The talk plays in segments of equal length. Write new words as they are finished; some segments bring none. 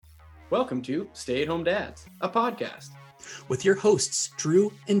Welcome to Stay at Home Dads, a podcast. With your hosts, Drew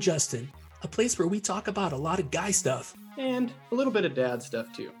and Justin, a place where we talk about a lot of guy stuff. And a little bit of dad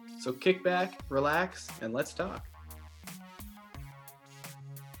stuff too. So kick back, relax, and let's talk.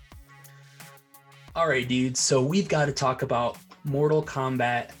 All right, dudes. So we've got to talk about Mortal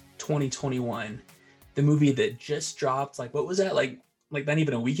Kombat 2021, the movie that just dropped. Like, what was that? Like not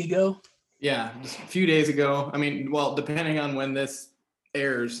even a week ago? Yeah, just a few days ago. I mean, well, depending on when this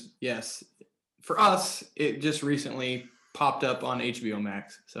airs, yes. For us, it just recently popped up on HBO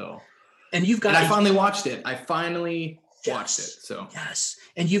Max. So, and I finally watched it. Watched it. So yes,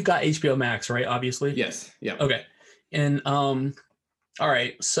 and you've got HBO Max, right? Obviously. Yes. Yeah. Okay. And all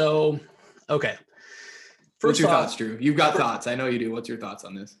right. So, okay. What's your thoughts, Drew? You've got thoughts. I know you do. What's your thoughts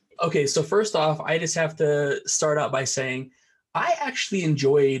on this? Okay, so first off, I just have to start out by saying I actually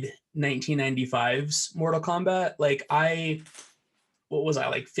enjoyed 1995's Mortal Kombat. Like what was I,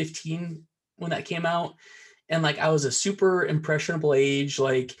 like 15 when that came out? And like I was a super impressionable age.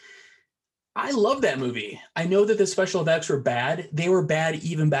 Like I love that movie. I know that the special effects were bad. They were bad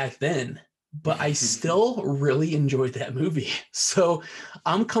even back then, but I still really enjoyed that movie. So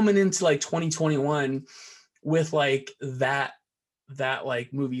I'm coming into like 2021 with like that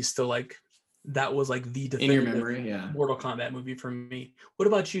like movie still like that was like the definitive in your memory, yeah, Mortal Kombat movie for me. What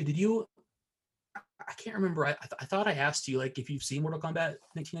about you? Did you? I can't remember. I thought I asked you like if you've seen Mortal Kombat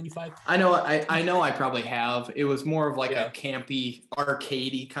 1995. I know. I probably have. It was more of like a campy,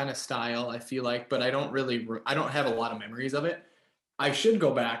 arcadey kind of style. I feel like, but I don't have a lot of memories of it. I should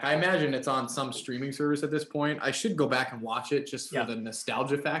go back. I imagine it's on some streaming service at this point. I should go back and watch it just for the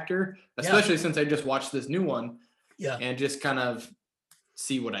nostalgia factor, especially since I just watched this new one. Yeah, and just kind of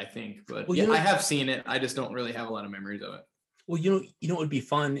see what I think. But I have seen it. I just don't really have a lot of memories of it. Well, you know what would be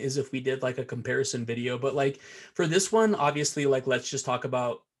fun is if we did like a comparison video, but like for this one, obviously, like let's just talk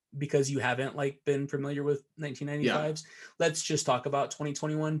about, because you haven't like been familiar with 1995s. Let's just talk about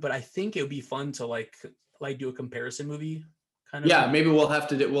 2021. But I think it would be fun to like do a comparison movie kind of. Yeah, maybe we'll have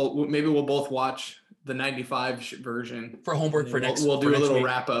to maybe we'll both watch the 95 version for homework for next. We'll do a little week.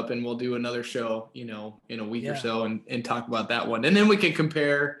 Wrap up, and we'll do another show, in a week or so, and talk about that one, and then we can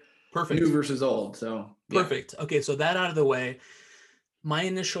compare new versus old. So perfect. Okay, so that out of the way, my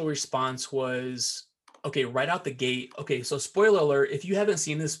initial response was okay right out the gate. Okay, so spoiler alert: if you haven't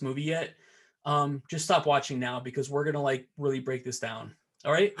seen this movie yet, just stop watching now because we're gonna like really break this down.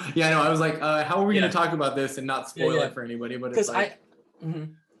 All right? Yeah, I know. I was like, how are we gonna talk about this and not spoil it for anybody? But it's like.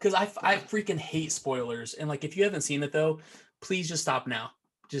 Because I freaking hate spoilers. And like, if you haven't seen it though, please just stop now.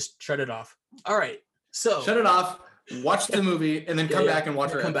 Just shut it off. All right. So shut it off, watch the movie, and then come back and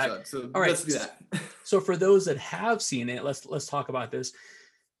watch our episode. So all right, let's do that. So for those that have seen it, let's talk about this.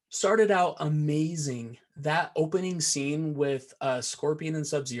 Started out amazing. That opening scene with Scorpion and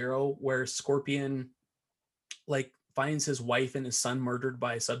Sub-Zero, where Scorpion like finds his wife and his son murdered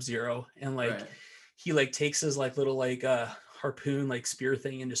by Sub-Zero, and like he like takes his like little like harpoon like spear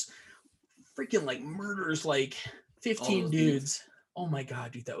thing and just freaking like murders like 15 dudes. Oh my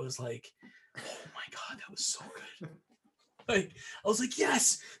god, dude, that was like, oh my god, that was so good. Like I was like,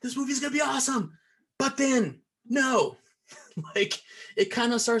 yes, this movie's gonna be awesome. But then no, like it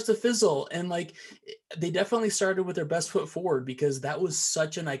kind of starts to fizzle, and like they definitely started with their best foot forward because that was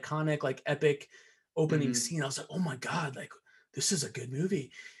such an iconic like epic opening scene. I was like, oh my god, like this is a good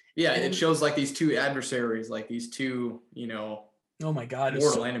movie. Yeah, and it shows like these two adversaries, like these two, oh my god,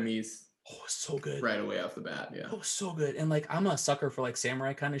 mortal enemies. Oh, it's so good. Right away off the bat, yeah. Oh, so good. And like I'm a sucker for like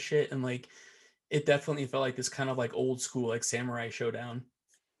samurai kind of shit, and like it definitely felt like this kind of like old school like samurai showdown.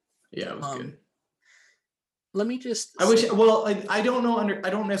 Yeah, it was good. Let me just I don't know, I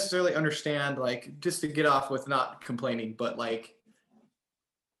don't necessarily understand, like, just to get off with not complaining, but like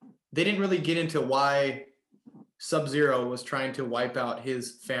they didn't really get into why Sub-Zero was trying to wipe out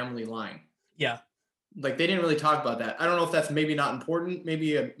his family line. Yeah. Like they didn't really talk about that. I don't know if that's maybe not important.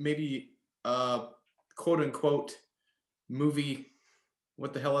 Maybe a quote unquote movie.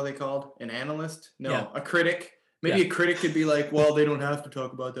 What the hell are they called? An analyst? No, a critic. Maybe a critic could be like, well, they don't have to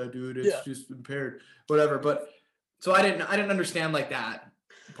talk about that, dude. It's just impaired, whatever. But so I didn't understand like that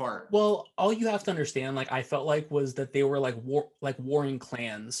part. Well, all you have to understand, like I felt like, was that they were like warring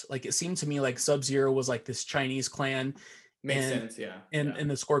clans. Like it seemed to me like Sub-Zero was like this Chinese clan. Makes sense, yeah. And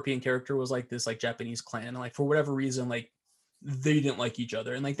the Scorpion character was like this like Japanese clan. And like for whatever reason, like they didn't like each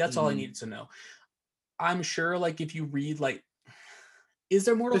other. And like that's all I needed to know. I'm sure like if you read like, is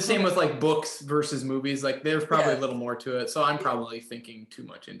there more? The same with like books versus movies. Like there's probably a little more to it. So I'm probably thinking too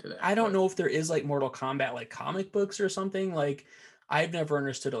much into that. I don't know if there is like Mortal Kombat like comic books or something. Like I've never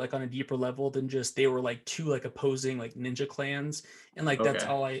understood it like on a deeper level than just they were like two like opposing like ninja clans, and like Okay.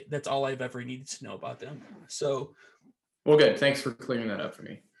 that's all I've ever needed to know about them. So, Well, good. Thanks for clearing that up for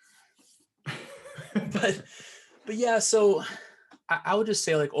me. but but yeah, so I would just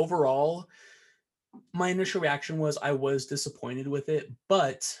say like overall, my initial reaction was I was disappointed with it,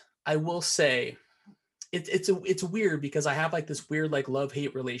 but I will say it's weird because I have like this weird like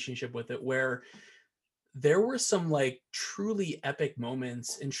love-hate relationship with it where there were some like truly epic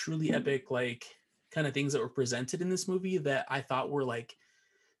moments and truly epic like kind of things that were presented in this movie that I thought were like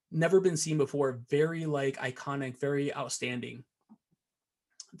never been seen before, very like iconic, very outstanding.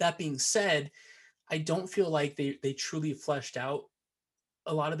 That being said, I don't feel like they truly fleshed out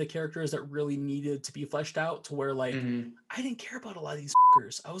a lot of the characters that really needed to be fleshed out to where like Mhm. I didn't care about a lot of these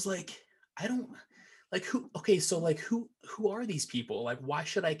fuckers. I was like, I don't like who okay, so like who are these people? Like why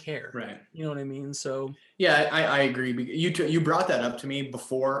should I care? Right. You know what I mean? So Yeah, I agree. You brought that up to me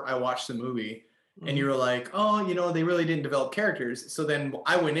before I watched the movie, and you mhm, were like, "Oh, they really didn't develop characters." So then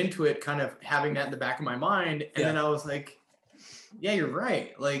I went into it kind of having that in the back of my mind, and yeah, then I was like, "Yeah, you're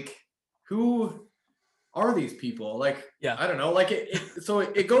right. Like, who are these people?" Like, yeah. I don't know. Like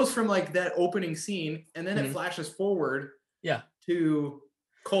it goes from like that opening scene, and then it Mhm, flashes forward yeah, to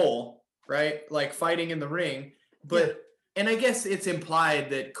Cole, right? Like fighting in the ring. yeah. And I guess it's implied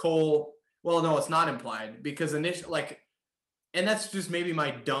that Cole, well, no, it's not implied because initially, like, and that's just maybe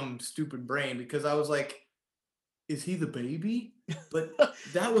my dumb, stupid brain because I was like, is he the baby? But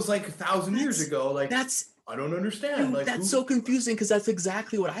that was like 1,000 years that's ago. Like, that's I don't understand. dude, Like, that's who? so confusing because that's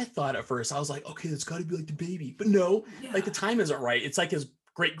exactly what I thought at first. I was like, okay, it's got to be like the baby, but no, like the Yeah, time isn't right. It's like his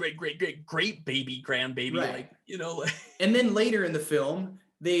great baby grandbaby, right. like like And then later in the film,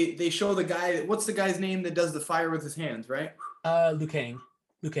 they show the guy. What's the guy's name that does the fire with his hands? Right? Liu Kang,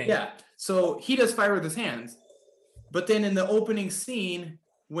 Liu Kang. Yeah. So he does fire with his hands. But then in the opening scene,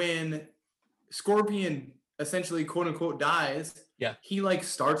 when Scorpion essentially quote unquote dies, Yeah. he like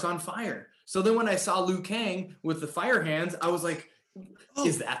starts on fire. So then when I saw Liu Kang with the fire hands, I was like, is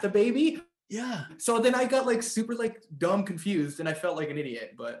Oh, that the baby? yeah. So then I got like super like dumb confused and I felt like an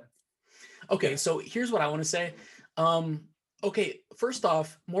idiot. But Okay, yeah. so here's what I want to say. Um, okay, first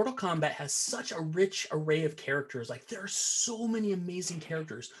off, Mortal Kombat has such a rich array of characters. Like there are so many amazing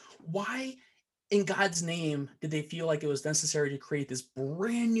characters. Why in God's name did they feel like it was necessary to create this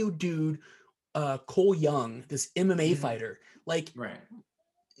brand new dude, Cole Young, this MMA Mhm. fighter? Like Right.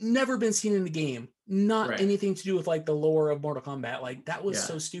 never been seen in the game. Not Right. anything to do with like the lore of Mortal Kombat. Like that was Yeah.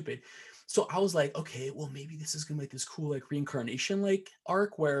 so stupid. So I was like, okay, well maybe this is gonna be like this cool like reincarnation like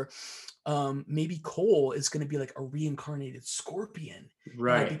arc where maybe Cole is gonna be like a reincarnated Scorpion, and like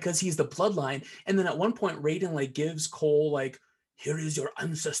Right. because he's the bloodline. And then at one point, Raiden like gives Cole like, here is your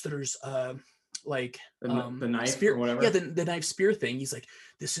ancestors like The knife or spear, yeah, whatever. the knife spear thing. He's like,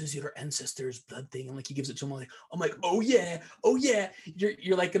 this is your ancestors blood thing, and like he gives it to him. I'm like, oh yeah, oh yeah.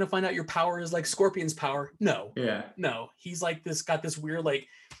 You're like gonna find out your power is like Scorpion's power. No, Yeah. no, he's like this got this weird like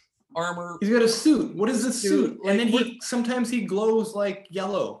armor He's got a suit. What is this suit. suit? And Like then we're he sometimes he glows like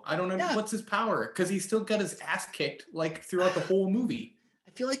yellow. I don't know yeah. what's his power because he's still got his ass kicked like throughout the whole movie.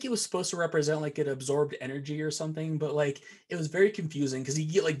 I feel like it was supposed to represent like it absorbed energy or something, but like it was very confusing because he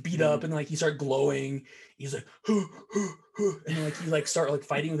get like beat up Mhm. and like he start glowing. He's like, "Huh, huh, huh," and then like he like start like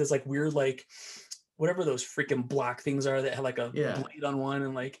fighting with this like weird like whatever those freaking black things are that had like a Yeah. blade on one,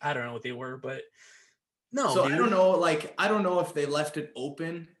 and like I don't know what they were, but no, So I don't dude. know, like I don't know if they left it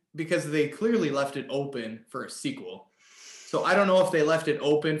open because they clearly left it open for a sequel. So I don't know if they left it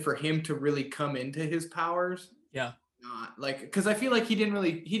open for him to really come into his powers. Yeah. Not like because I feel like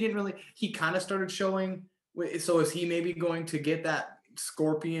he kind of started showing. So is he maybe going to get that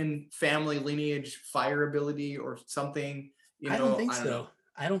Scorpion family lineage fire ability or something? I don't think I don't know. so.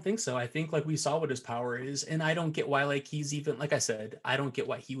 I don't think so. I think like we saw what his power is, and I don't get why like he's even like I said, I don't get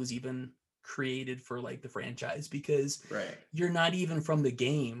why he was even created for like the franchise because Right. you're not even from the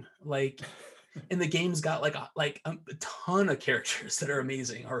game. Like and the game's got like a ton of characters that are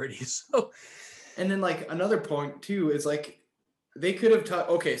amazing already. So And then like another point too is like they could have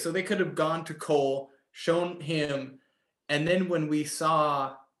okay, so they could have gone to Cole, shown him, and then when we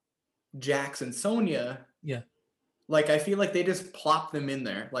saw Jax and Sonya, yeah, like I feel like they just plopped them in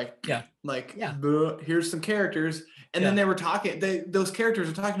there, yeah, like yeah, here's some characters, and then yeah, they were talking. Those characters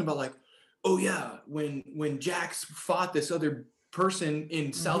are talking about like, oh yeah, when Jax fought this other person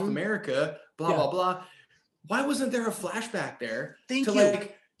in South hmm, America, blah yeah. blah blah. Why wasn't there a flashback there to Thank you,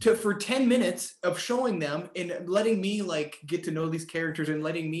 like to for 10 minutes of showing them and letting me like get to know these characters and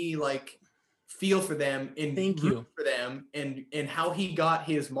letting me like feel for them and thank root you. for them and how he got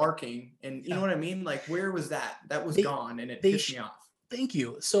his marking and you know Yeah, what I mean? Like where was that? That was they gone and it they pissed sh- me off. Thank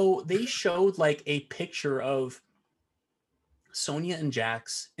you. So they showed like a picture of Sonya and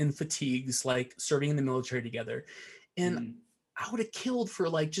Jax in fatigues, like serving in the military together. And Mm, I would have killed for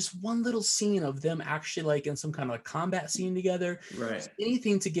like just one little scene of them actually like in some kind of a combat scene together. right. Just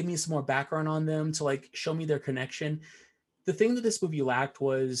anything to give me some more background on them, to like show me their connection. The thing that this movie lacked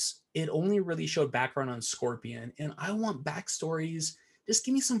was it only really showed background on Scorpion. And I want backstories. Just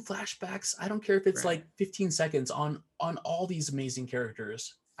give me some flashbacks. I don't care if it's Right. like 15 seconds on all these amazing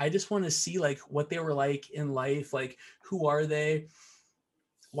characters. I just want to see like what they were like in life, like who are they?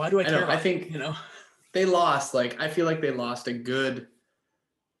 Why do I I care know. I about them, think you know? they lost. Like, I feel like they lost a good,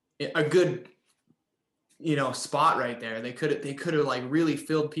 spot right there. They could have like really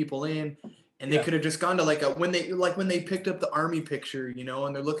filled people in, and they Yeah, could have just gone to like when they picked up the army picture,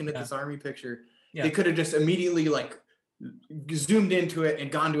 and they're looking at yeah, this army picture. They yeah. could have just immediately like zoomed into it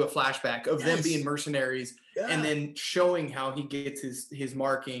and gone to a flashback of them being Yes. mercenaries, and Yeah. then showing how he gets his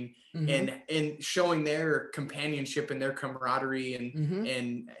marking, Mm-hmm. and showing their companionship and their camaraderie, and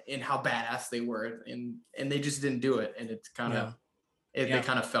Mm-hmm. and how badass they were, and they just didn't do it, and it's kind of Yeah. they Yeah.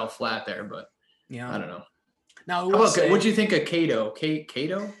 kind of fell flat there. But I Yeah. don't know. Now I How will about what say, do you think of Kato?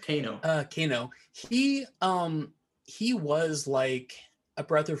 Kano. Kano, he was like a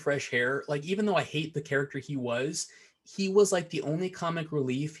breath of fresh air. Like, even though I hate the character he was like the only comic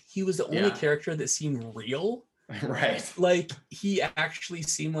relief. He was the only Yeah. character that seemed real. Right. Like, he actually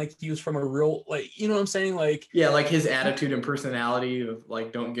seemed like he was from a real, like, you know what I'm saying? Like, Yeah, like his attitude and personality of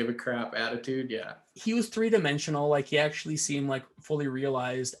like don't give a crap attitude. Yeah. he was three-dimensional. Like, he actually seemed like fully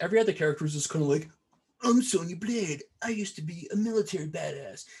realized. Every other character was just kind of like, I'm Sonya Blade. I used to be a military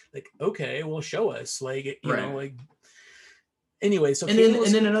badass. Like, okay, well, show us. Like, Right. like, anyway, so And then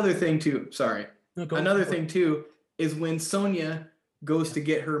Kano's, another thing too. Sorry. no, Another go. thing too is when Sonya goes to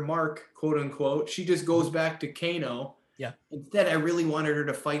get her mark, quote unquote, she just goes back to Kano. Yeah. Instead, I really wanted her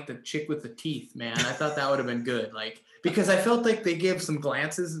to fight the chick with the teeth, man. I thought that would have been good. Like, because I felt like they gave some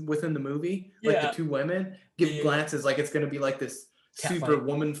glances within the movie, like the Yeah. two women give Yeah. glances like it's going to be like this Cat super fight.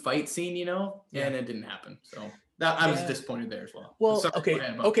 woman fight scene, Yeah. and it didn't happen. So that I was Yeah. disappointed there as well. Well, Sorry, go okay.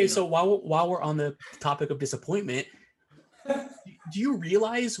 ahead about Okay. Kano. So while we're on the topic of disappointment, do you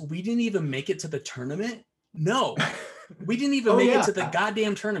realize we didn't even make it to the tournament? No, we didn't even Oh, make it yeah. to the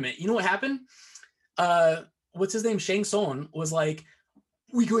goddamn tournament. You know what happened? What's his name? Shang Tsung was like,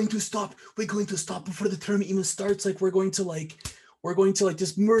 we're going to stop before the tournament even starts. Like, we're going to like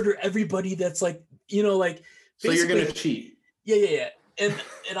just murder everybody that's like, like, So you're basically. going to cheat. Yeah. And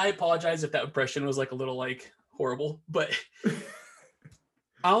I apologize if that impression was like a little like horrible, but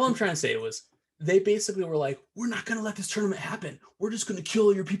all I'm trying to say was they basically were like, we're not going to let this tournament happen. We're just going to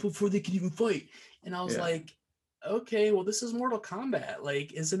kill your people before they can even fight. And I was Yeah. like, okay, well, this is Mortal Kombat.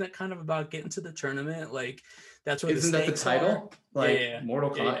 Like, isn't it kind of about getting to the tournament? Like, that's where Isn't that the stakes title? are. Like Yeah.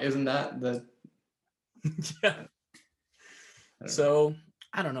 Mortal Kombat? Isn't that the? Yeah. So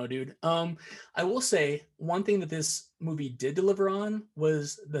I don't know, dude. I will say one thing that this movie did deliver on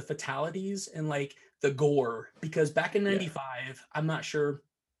was the fatalities and like the gore, because back in '95, I'm not sure.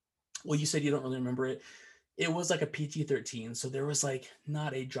 Well, you said you don't really remember it. It was like a PG-13, so there was like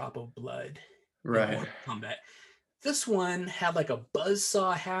not a drop of blood in Right. Mortal Kombat. This one had like a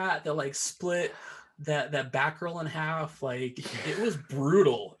buzzsaw hat that like split that Batgirl in half. Like, it was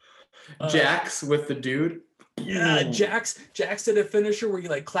brutal. Jax with the dude. Yeah, Boom. Jax did a finisher where he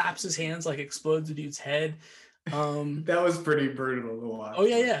like claps his hands, like explodes the dude's head. That was pretty brutal to watch. Oh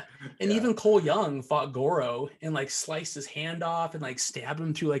yeah. And Yeah. even Cole Young fought Goro and like sliced his hand off and like stabbed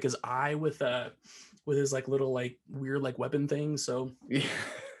him through like his eye with his like little like weird like weapon thing. So Yeah.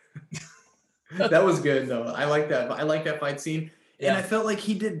 That was good though. I like that. I like that fight scene. And I felt like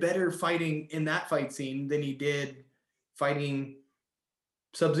he did better fighting in that fight scene than he did fighting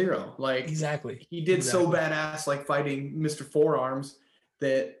Sub-Zero. Like, exactly. he did so badass, like fighting Mr. Forearms,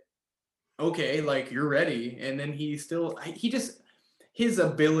 that okay, like you're ready. And then he just his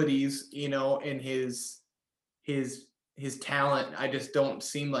abilities, and his talent, I just don't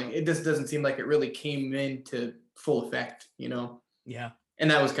seem like it just doesn't seem like it really came into full effect. Yeah. And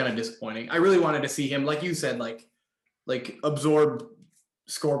that was kind of disappointing. I really wanted to see him, like you said, like absorb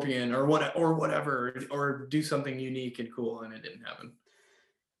Scorpion or whatever, or do something unique and cool, and it didn't happen.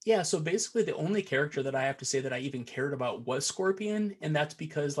 Yeah, so basically the only character that I have to say that I even cared about was Scorpion, and that's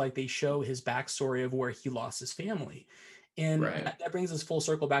because like they show his backstory of where he lost his family. And Right. that brings us full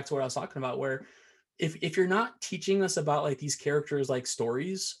circle back to what I was talking about, where if you're not teaching us about like these characters like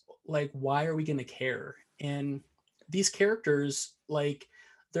stories, like why are we going to care? And these characters, like,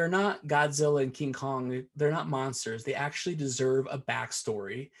 they're not Godzilla and King Kong, they're not monsters. They actually deserve a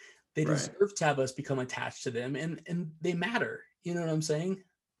backstory. They Right. deserve to have us become attached to them, and they matter. You know what I'm saying?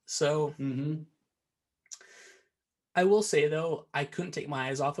 So Mm-hmm. I will say though, I couldn't take my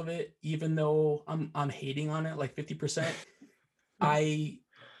eyes off of it, even though I'm hating on it like 50%. I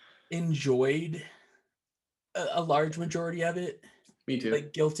enjoyed a large majority of it, Me too. like I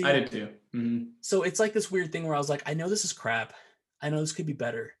guilty. did too. Mm-hmm. So it's like this weird thing where I was like, I know this is crap. I know this could be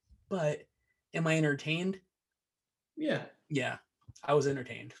better, but am I entertained? Yeah. Yeah, I was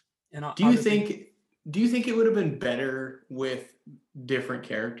entertained. And Do you obviously, think do you think it would have been better with different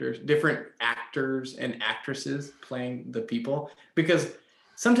characters, different actors and actresses playing the people? Because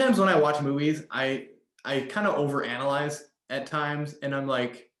sometimes when I watch movies, I kind of overanalyze at times and I'm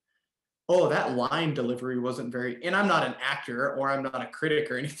like, "Oh, that line delivery wasn't very," and I'm not an actor or I'm not a critic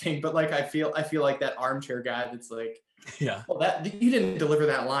or anything, but like I feel like that armchair guy that's like, yeah, well, that you didn't deliver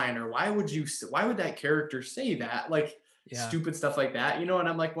that line, or why would that character say that? Like yeah, stupid stuff like that, you know? And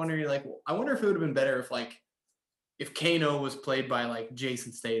I'm like wondering, like, I wonder if it would have been better if like if Kano was played by like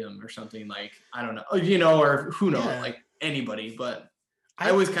Jason Statham or something, like I don't know, or who knows, yeah. like anybody. But I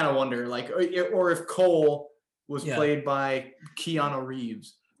I always kind of wonder, like, or if Cole was yeah. played by Keanu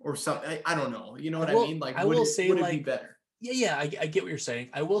Reeves or something. I don't know. You know I what I will mean? Like, I would will it say would it be like better? yeah, I get what you're saying.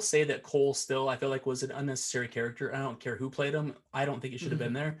 I will say that Cole still I feel like was an unnecessary character. I don't care who played him. I don't think it should have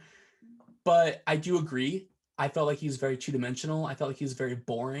been there. But I do agree. I felt like he was very two-dimensional. I felt like he was very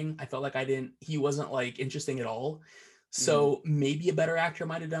boring. I felt like he wasn't like interesting at all. Mhm. So maybe a better actor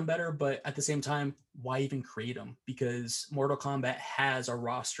might have done better, but at the same time, why even create him? Because Mortal Kombat has a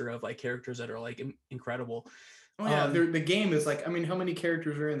roster of like characters that are like incredible. Oh yeah, Um, the game is like. I mean, how many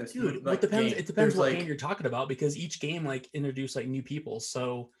characters are in this dude, what like depends? game? It depends There's what game like, you're talking about because each game like introduced like new people.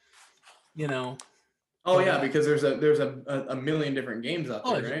 So you know, oh but yeah, because there's a million different games out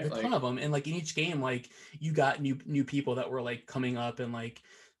oh, there, a right? ton Like, of them, and like in each game, like you got new people that were like coming up and like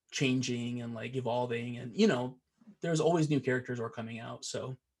changing and like evolving, and there's always new characters were coming out.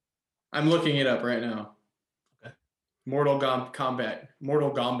 So I'm looking it up right now. okay, Mortal Kombat.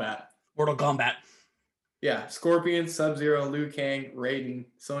 Mortal Kombat. Yeah, Scorpion, Sub Zero, Liu Kang, Raiden,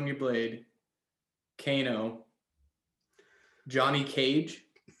 Sonya Blade, Kano, Johnny Cage.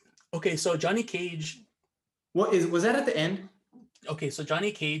 Okay, so Johnny Cage. Was that at the end? Okay, so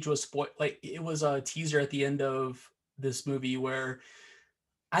Johnny Cage was like it was a teaser at the end of this movie where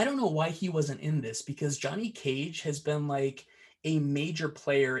I don't know why he wasn't in this because Johnny Cage has been like a major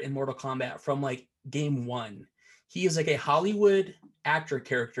player in Mortal Kombat from like game one. He is like a Hollywood actor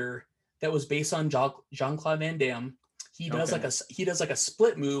character that was based on Jean Claude Van Damme. Okay. He does like a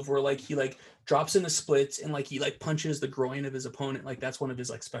split move where like he like drops into splits and like he like punches the groin of his opponent. Like that's one of his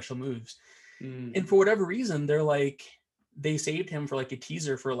like special moves. Mm. And for whatever reason, they saved him for like a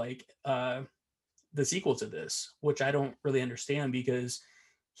teaser for like the sequel to this, which I don't really understand because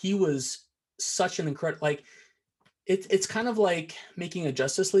he was such an incredible like it's kind of like making a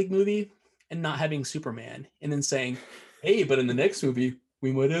Justice League movie and not having Superman and then saying, "Hey, but in the next movie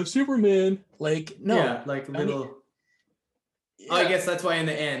we might have Superman." Like, no. Yeah, like I mean, little. I yeah, guess that's why in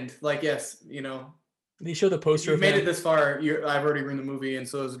the end, like, yes, they show the poster you've of made it him. this far. I've already ruined the movie, and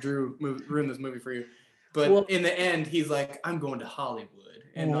so has Drew ruined this movie for you. But Well, in the end, he's like, "I'm going to Hollywood,"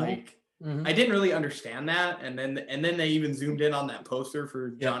 and mhm, like, mhm. I didn't really understand that. And then they even zoomed in on that poster for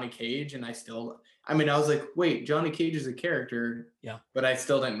Yep, Johnny Cage, and I mean, I was like, "Wait, Johnny Cage is a character," yeah, but I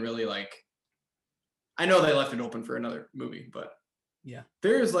still didn't really like. I know they left it open for another movie, but yeah,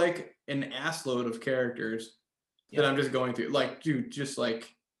 there's like an assload of characters that yeah. I'm just going through. Like, dude, just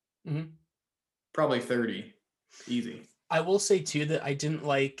like Mhm. probably 30, easy. I will say too that I didn't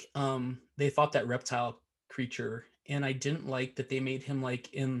like they fought that reptile creature and I didn't like that they made him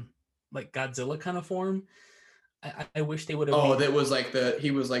like in like Godzilla kind of form. I wish they would have Oh, made that was like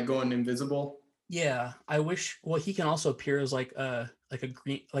he was like going invisible. yeah, I wish well he can also appear as like a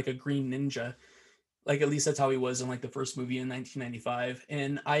green ninja. Like at least that's how he was in like the first movie in 1995.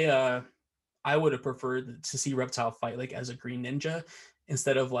 And I would have preferred to see Reptile fight like as a green ninja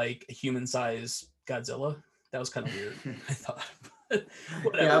instead of like a human size Godzilla. That was kind of weird. I thought Yeah,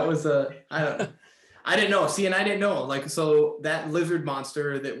 whatever. it was I didn't know. See, and I didn't know. Like, so that lizard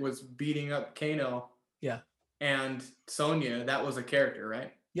monster that was beating up Kano Yeah. and Sonya, that was a character,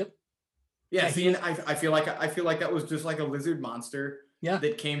 right? Yep. Yeah, Yeah, he see, and was. I feel like that was just like a lizard monster Yeah.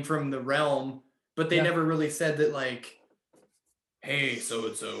 that came from the realm, but they Yeah. never really said that like, hey, so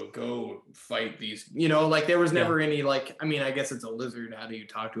and so, go fight these. Like there was Yeah. never any like. I mean, I guess it's a lizard. How do you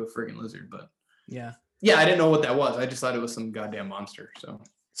talk to a freaking lizard? But Yeah. yeah, I didn't know what that was. I just thought it was some goddamn monster. So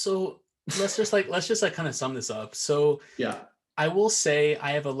So let's just like kind of sum this up. So yeah. I will say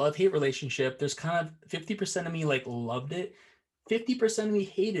I have a love-hate relationship. There's kind of 50% of me like loved it, 50% of me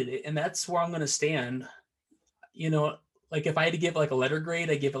hated it, and that's where I'm gonna stand. You know, Like if I had to give like a letter grade,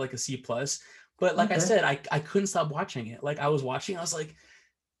 I give it like a C plus. But like I Okay. said, I couldn't stop watching it. Like I was watching, I was like,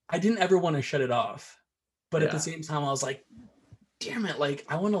 I didn't ever want to shut it off. But at the Yeah. same time, I was like, damn it, like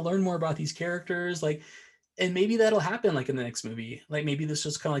I want to learn more about these characters. Like, and maybe that'll happen like in the next movie. Like maybe this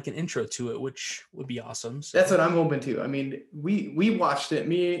is kind of like an intro to it, which would be awesome. So That's what I'm hoping to. I mean, we watched it.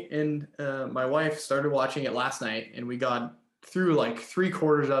 Me and my wife started watching it last night, and we got through like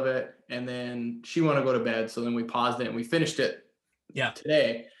 3/4 of it, and then she wanted to go to bed, so then we paused it and we finished it. Yeah.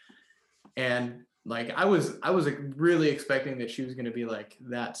 Today, and like I was like really expecting that she was going to be like,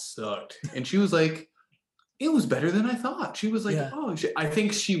 that sucked, and she was like, it was better than I thought. She was like, Yeah. oh, I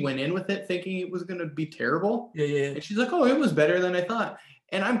think she went in with it thinking it was going to be terrible. Yeah. And she's like, oh, it was better than I thought.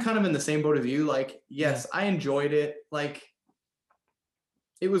 And I'm kind of in the same boat as you. Like, yes, I enjoyed it. Like,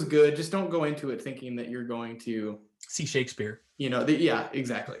 it was good. Just don't go into it thinking that you're going to See Shakespeare. Yeah,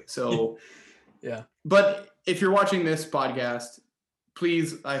 exactly. So, yeah. But if you're watching this podcast,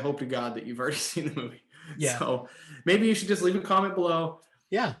 please, I hope to God that you've already seen the movie. Yeah. So maybe you should just leave a comment below.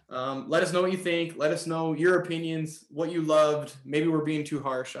 Yeah. Let us know what you think. Let us know your opinions, what you loved. Maybe we're being too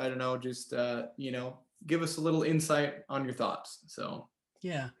harsh. I don't know. Just, give us a little insight on your thoughts. So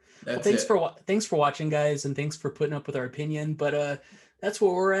yeah. that's thanks for watching, guys. And thanks for putting up with our opinion. But that's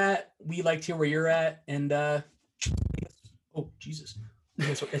where we're at. We like to hear where you're at. And oh, Jesus. I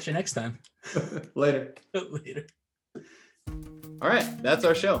guess we'll catch you next time. Later. Later. All right. That's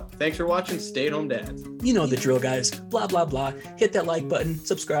our show. Thanks for watching Stay at Home Dads. You know the drill, guys. Blah, blah, blah. Hit that like button.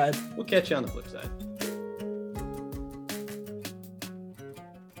 Subscribe. We'll catch you on the flip side.